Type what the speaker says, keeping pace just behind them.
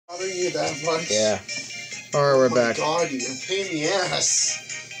bothering you that much? Yeah. Alright, we're back. Oh my god, you're a pain in the ass.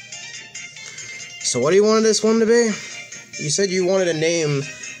 So what do you want this one to be? You said you wanted to name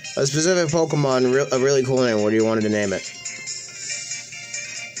a specific Pokemon a really cool name. What do you want to name it?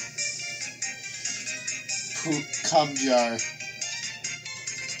 Cum jar.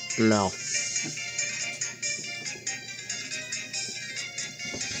 No.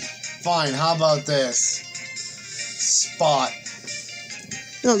 Fine, how about this? Spot.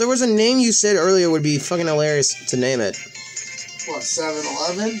 No, there was a name you said earlier would be fucking hilarious to name it. What,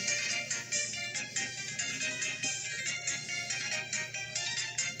 7-Eleven?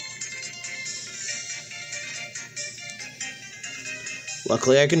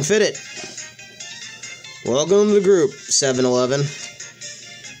 Luckily I can fit it. Welcome to the group, 7-Eleven.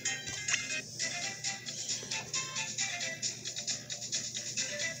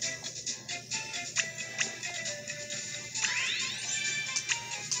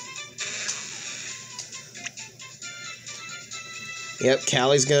 Yep,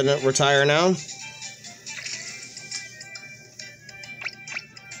 Callie's gonna retire now.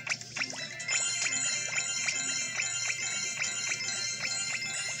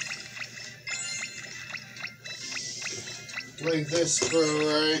 Like this, bro,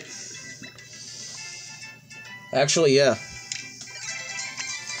 right? Actually, yeah.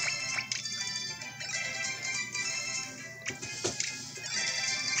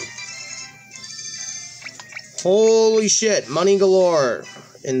 Holy shit, money galore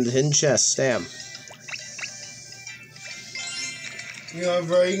in the hidden chest, damn. You know,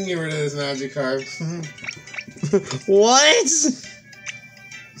 bro, you can get rid of this Magikarp. What?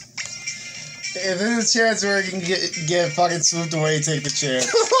 If there's a chance where I can get fucking swooped away, take the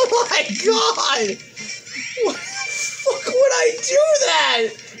chance. Oh my god! Why the fuck would I do that?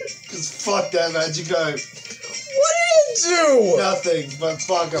 Just fuck that Magikarp. What did it do? Nothing, but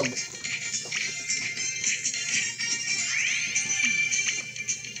fuck him.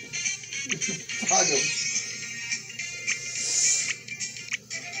 Fuck him.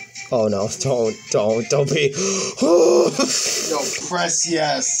 Oh no, don't be. No, press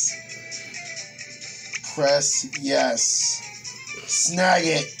yes. Press yes. Snag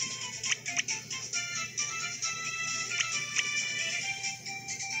it.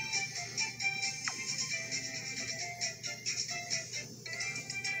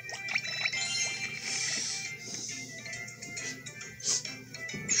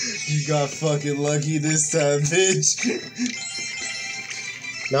 You got fucking lucky this time, bitch.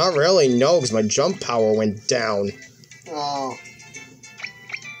 Not really, no, because my jump power went down. Oh.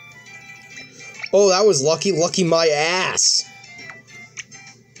 Oh, that was lucky my ass.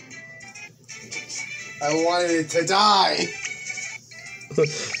 I wanted it to die.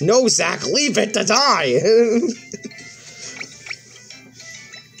 No, Zach, leave it to die.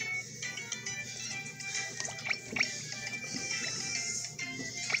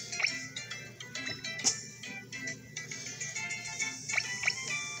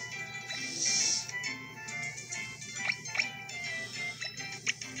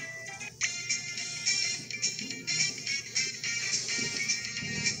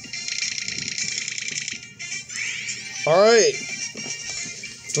 Alright.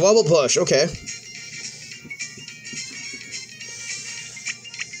 Level push, okay.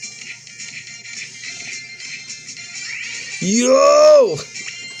 Yo!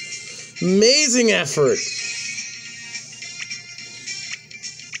 Amazing effort.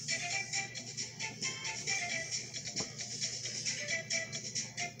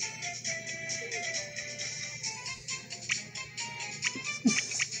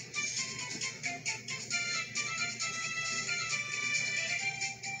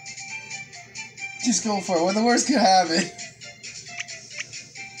 Just go for it. What the worst could happen?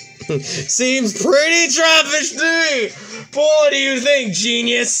 Seems pretty trappish to me. Boy, what do you think,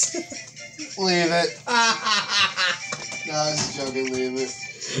 genius? Leave it. No, I was just joking. Leave it.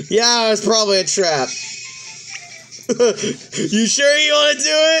 Yeah, it's probably a trap. You sure you want to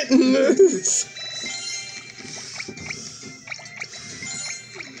do it?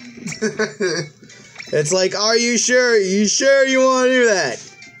 It's like, are you sure? You sure you want to do that?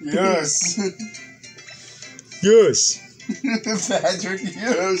 Yes. Yes. Patrick,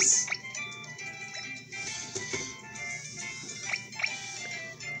 yes.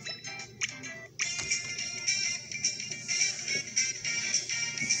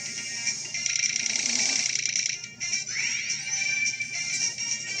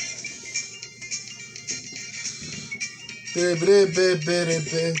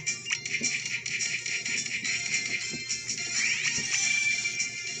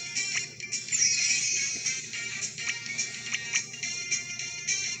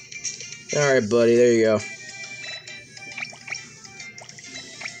 Alright, buddy, there you go.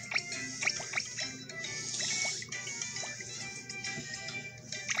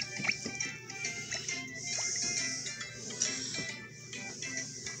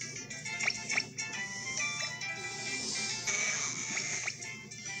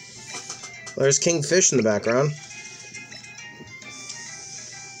 There's Kingfish in the background.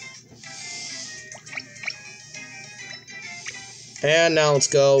 And now let's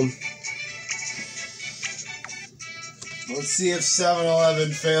go. Let's see if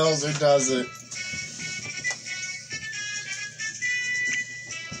 7-Eleven fails or doesn't.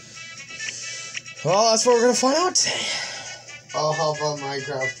 Well, that's what we're gonna find out today. I'll hop on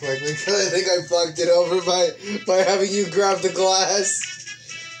Minecraft quickly because I think I fucked it over by having you grab the glass.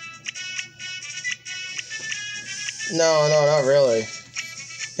 No, not really.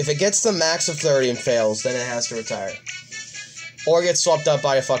 If it gets the max of 30 and fails, then it has to retire. Or get swept up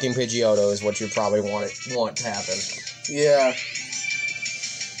by a fucking Pidgeotto is what you probably want to happen. Yeah.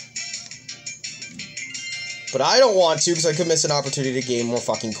 But I don't want to because I could miss an opportunity to gain more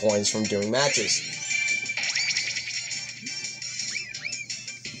fucking coins from doing matches.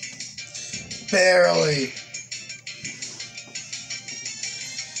 Barely.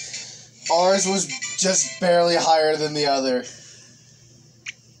 Ours was just barely higher than the other.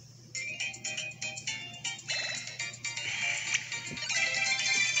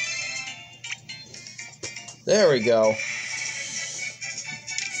 There we go.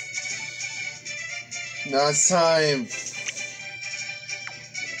 Now it's time.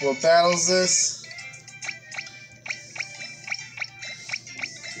 What battle's this?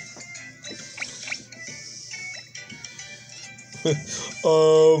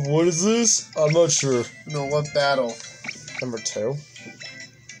 What is this? I'm not sure. No, what battle? Number 2.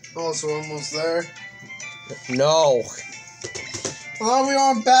 Oh, so we're almost there? No. Oh, we were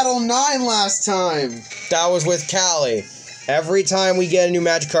on battle 9 last time. That was with Callie. Every time we get a new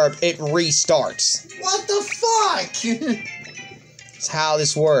Magikarp, it restarts. What the fuck? That's how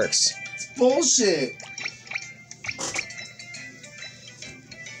this works. It's bullshit.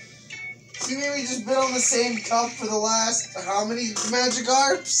 See, we just been on the same cup for the last, how many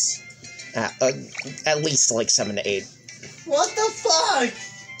Magikarps? At least like 7 to 8. What the fuck?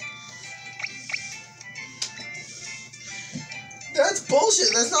 That's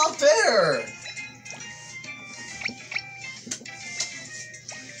bullshit. That's not fair.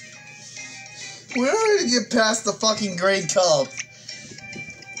 We're not going to get past the fucking Great Cup.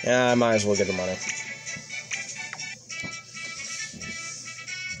 Yeah, I might as well get the money.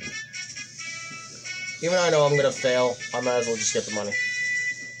 Even though I know I'm gonna fail, I might as well just get the money.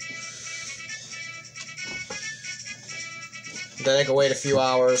 Then I can wait a few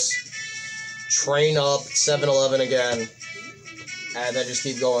hours, train up 7-Eleven again, and then just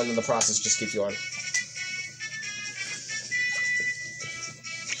keep going, and the process just keeps going.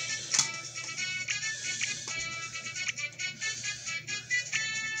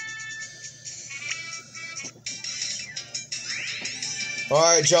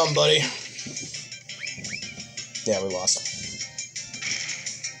 Alright, jump, buddy. Yeah, we lost.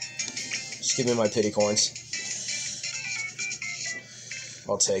 Just give me my pity coins.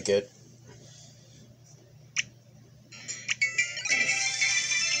 I'll take it.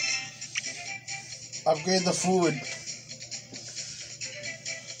 Upgrade the food.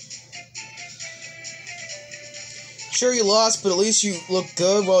 Sure, you lost, but at least you looked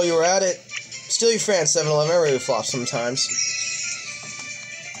good while you were at it. Still your fan, 7-Eleven. I really flop sometimes.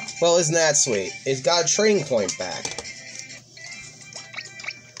 Well, isn't that sweet? It's got a trading point back.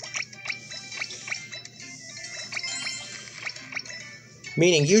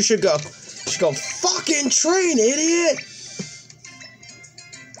 Meaning you should go fucking train, idiot!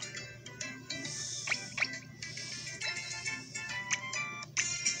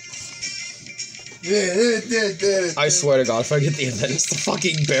 I swear to God, if I get the event, it's the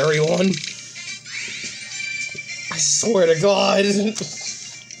fucking berry one. I swear to God.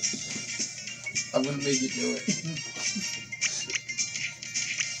 I'm gonna make you do it.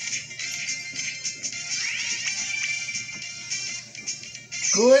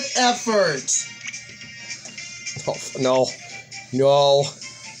 Good effort. Oh, no. No.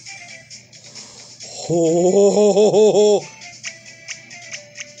 Oh.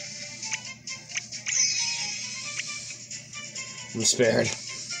 I'm spared.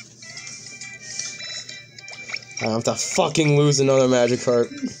 I don't have to fucking lose another Magikarp.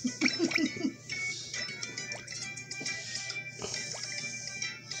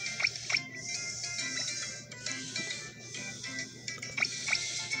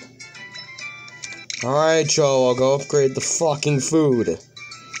 Alright, Joe, I'll go upgrade the fucking food.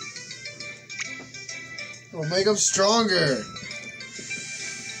 It'll make them stronger.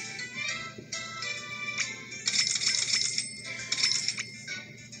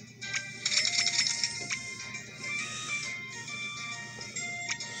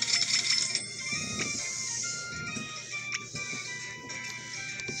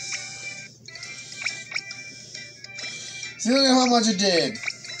 See, look at how much it did.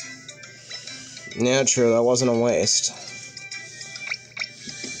 Yeah, true. That wasn't a waste.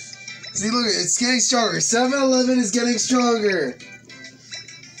 See, look, it's getting stronger. 7-Eleven is getting stronger.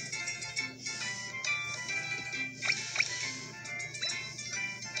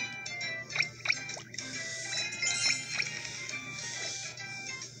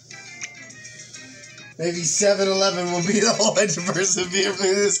 Maybe 7-Eleven will be the one to persevere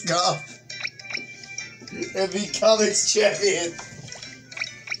through this cup and become its champion.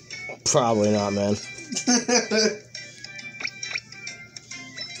 Probably not, man.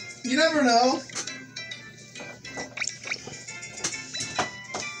 You never know.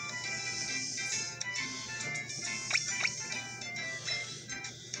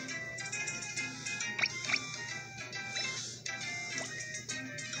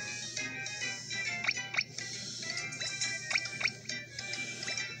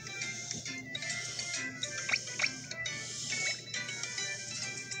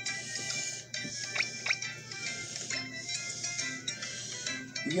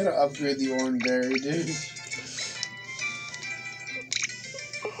 You gotta upgrade the orange berry, dude.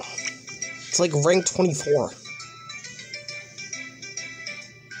 It's like rank 24.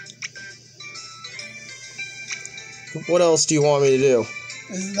 What else do you want me to do?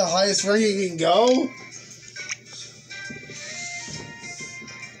 This is the highest rank you can go?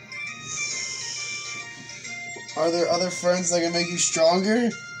 Are there other friends that can make you stronger?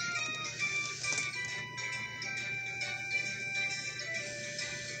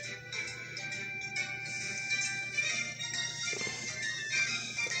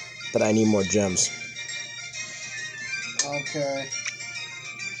 But I need more gems. Okay.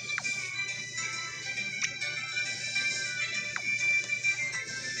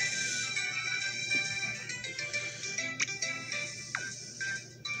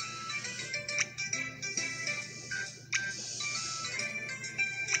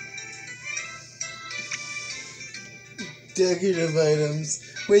 Decorative items.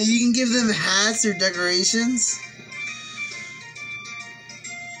 Wait, you can give them hats or decorations?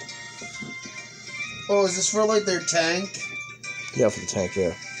 Oh, is this for like their tank? Yeah, for the tank,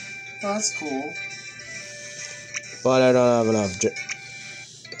 yeah. Oh, that's cool. But I don't have enough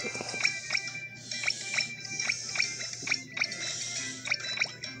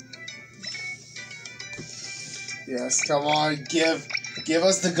Yes, come on, give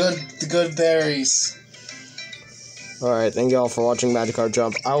us the good berries. Alright, thank you all for watching Magikarp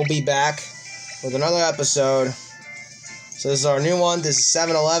Jump. I will be back with another episode. So this is our new one. This is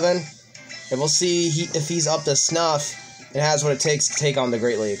 7-Eleven. And we'll see if he's up to snuff and has what it takes to take on the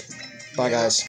Great League. Bye, guys.